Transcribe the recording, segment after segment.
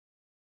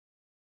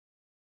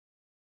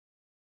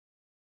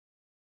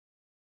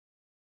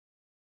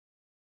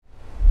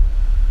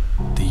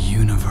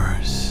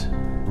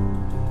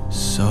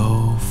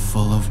so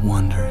full of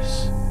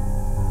wonders.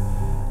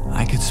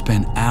 I could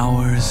spend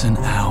hours and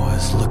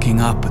hours looking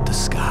up at the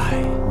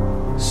sky.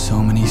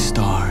 So many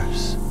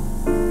stars,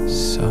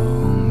 so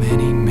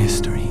many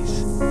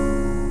mysteries.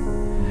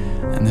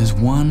 And there's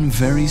one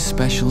very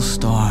special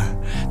star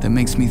that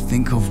makes me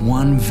think of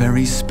one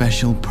very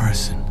special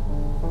person.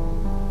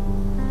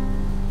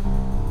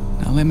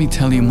 Now let me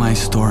tell you my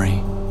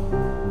story.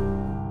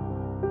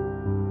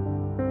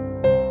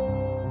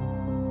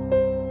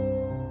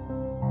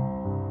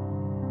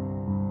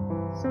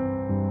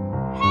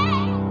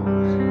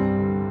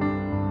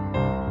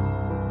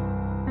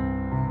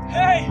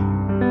 Hey!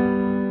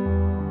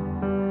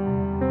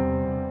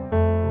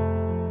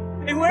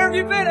 Hey, where have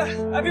you been?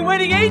 I've been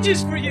waiting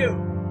ages for you.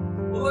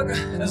 Well, look,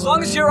 as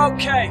long as you're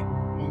okay.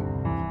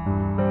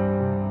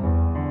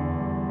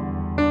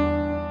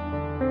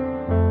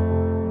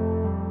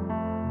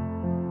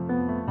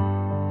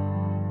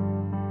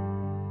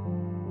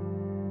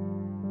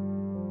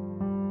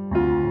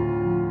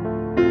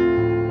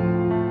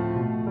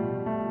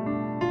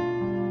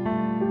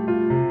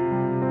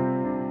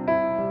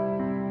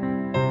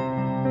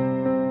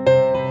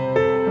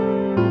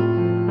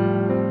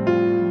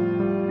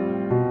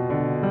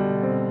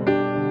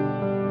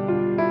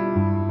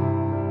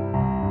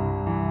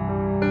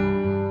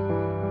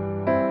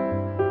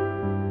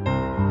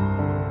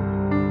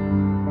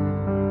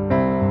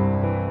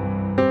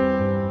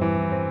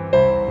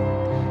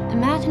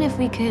 Imagine if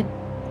we could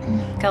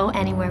go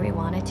anywhere we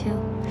wanted to.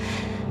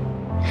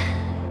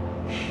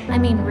 I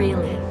mean,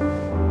 really.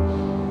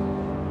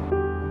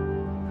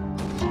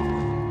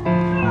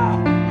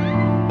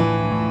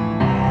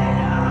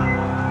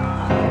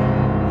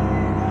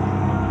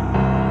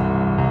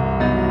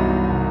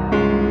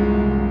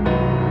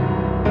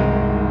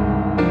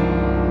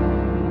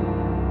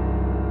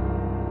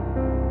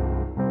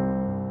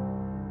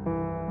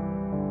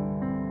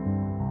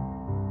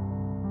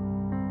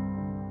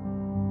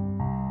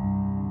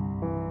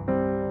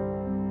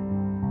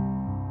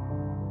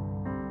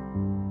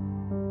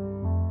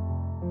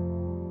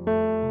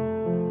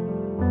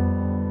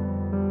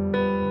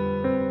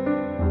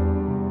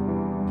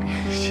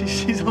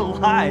 She's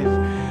alive.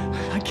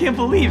 I can't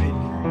believe it.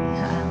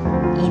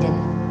 Eden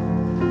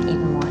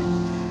won.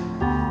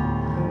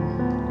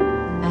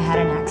 I had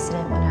an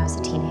accident when I was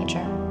a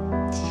teenager.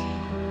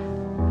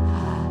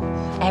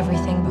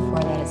 Everything before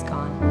that is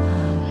gone.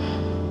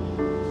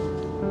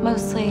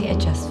 Mostly, it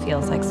just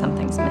feels like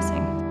something's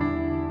missing.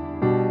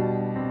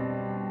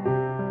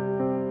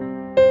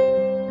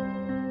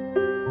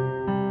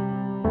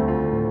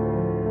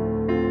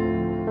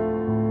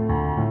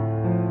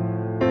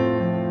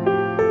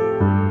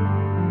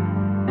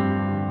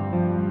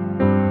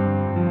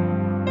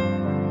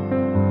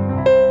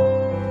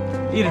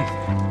 Eden.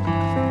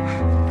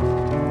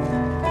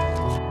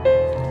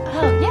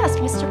 Oh, yes,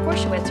 Mr.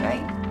 Borshowitz,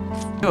 right?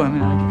 No, I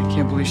mean, I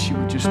can't believe she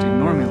would just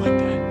ignore me like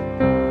that.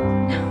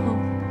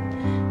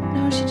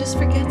 No, she just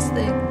forgets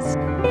things.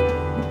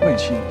 Wait,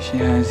 she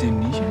has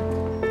amnesia?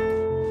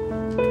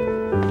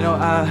 You know,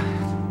 I've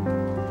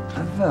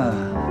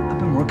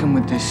been working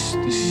with this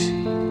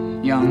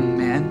young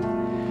man,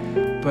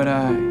 but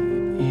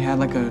he had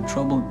like a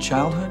troubled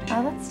childhood.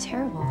 Oh, that's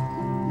terrible.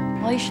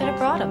 Well, you should have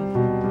brought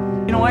him.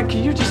 You know what?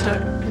 Can you just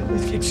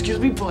excuse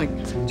me for like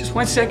just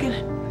 1 second?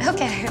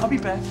 Okay. I'll be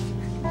back.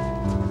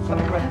 I'll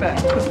be right back.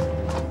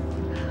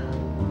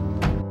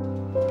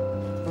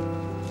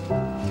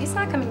 He's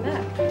not coming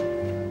back.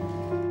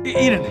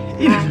 Eden.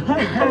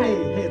 Hi,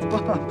 hey, it's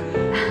Bob.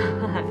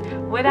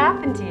 What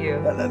happened to you?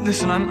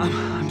 Listen,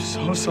 I'm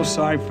so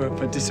sorry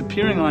for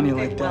disappearing on you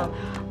like that. Well,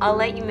 I'll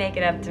let you make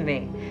it up to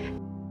me.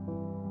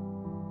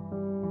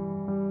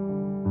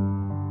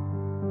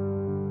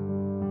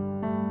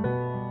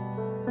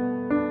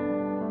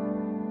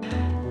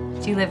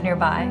 Do you live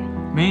nearby?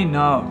 Me?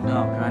 No,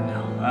 God,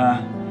 no.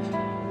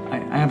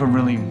 I have a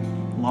really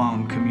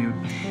long commute.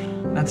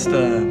 That's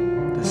the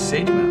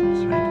Sage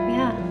Mountains, right?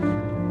 Yeah.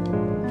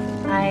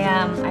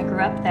 I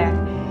grew up there.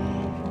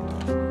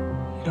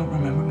 You don't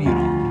remember me at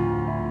all?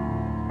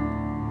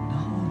 No.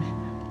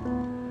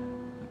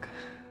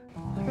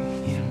 Look,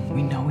 Eden,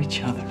 we know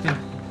each other.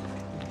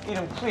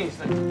 Eden, please.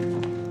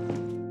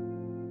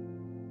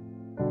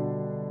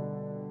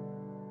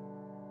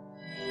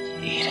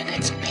 Eden,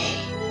 it's me.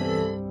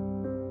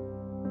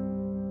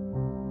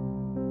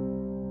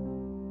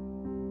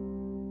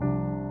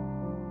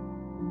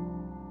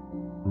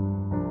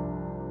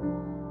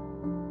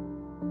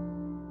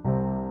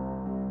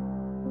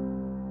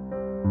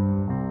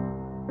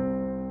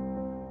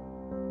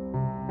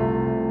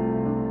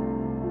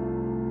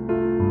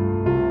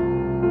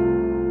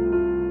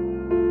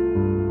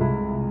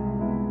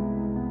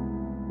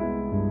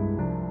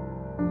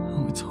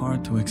 It's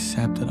hard to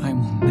accept that I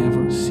will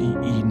never see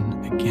Eden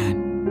again.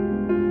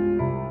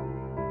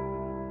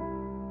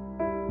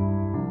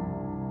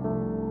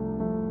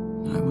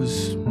 I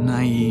was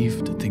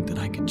naive to think that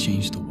I could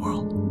change the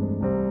world.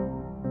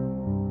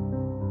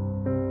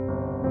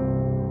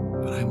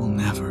 But I will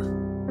never,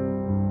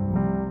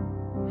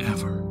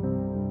 ever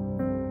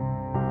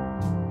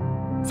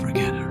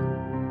forget her.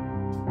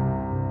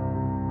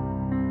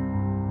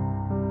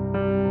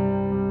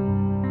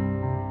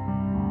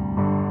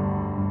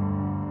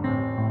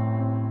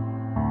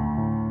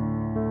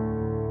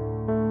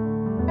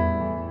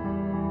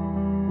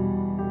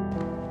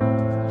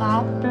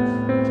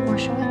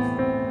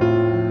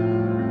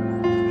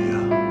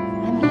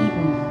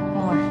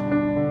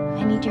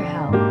 I need your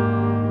help.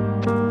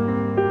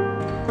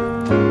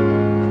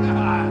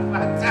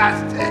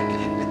 Fantastic!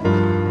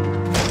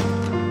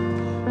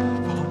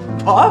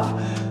 Puff?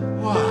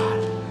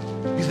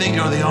 What? You think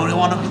you're the only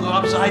one who can go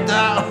upside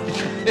down?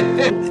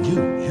 And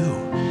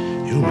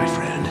you, my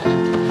friend,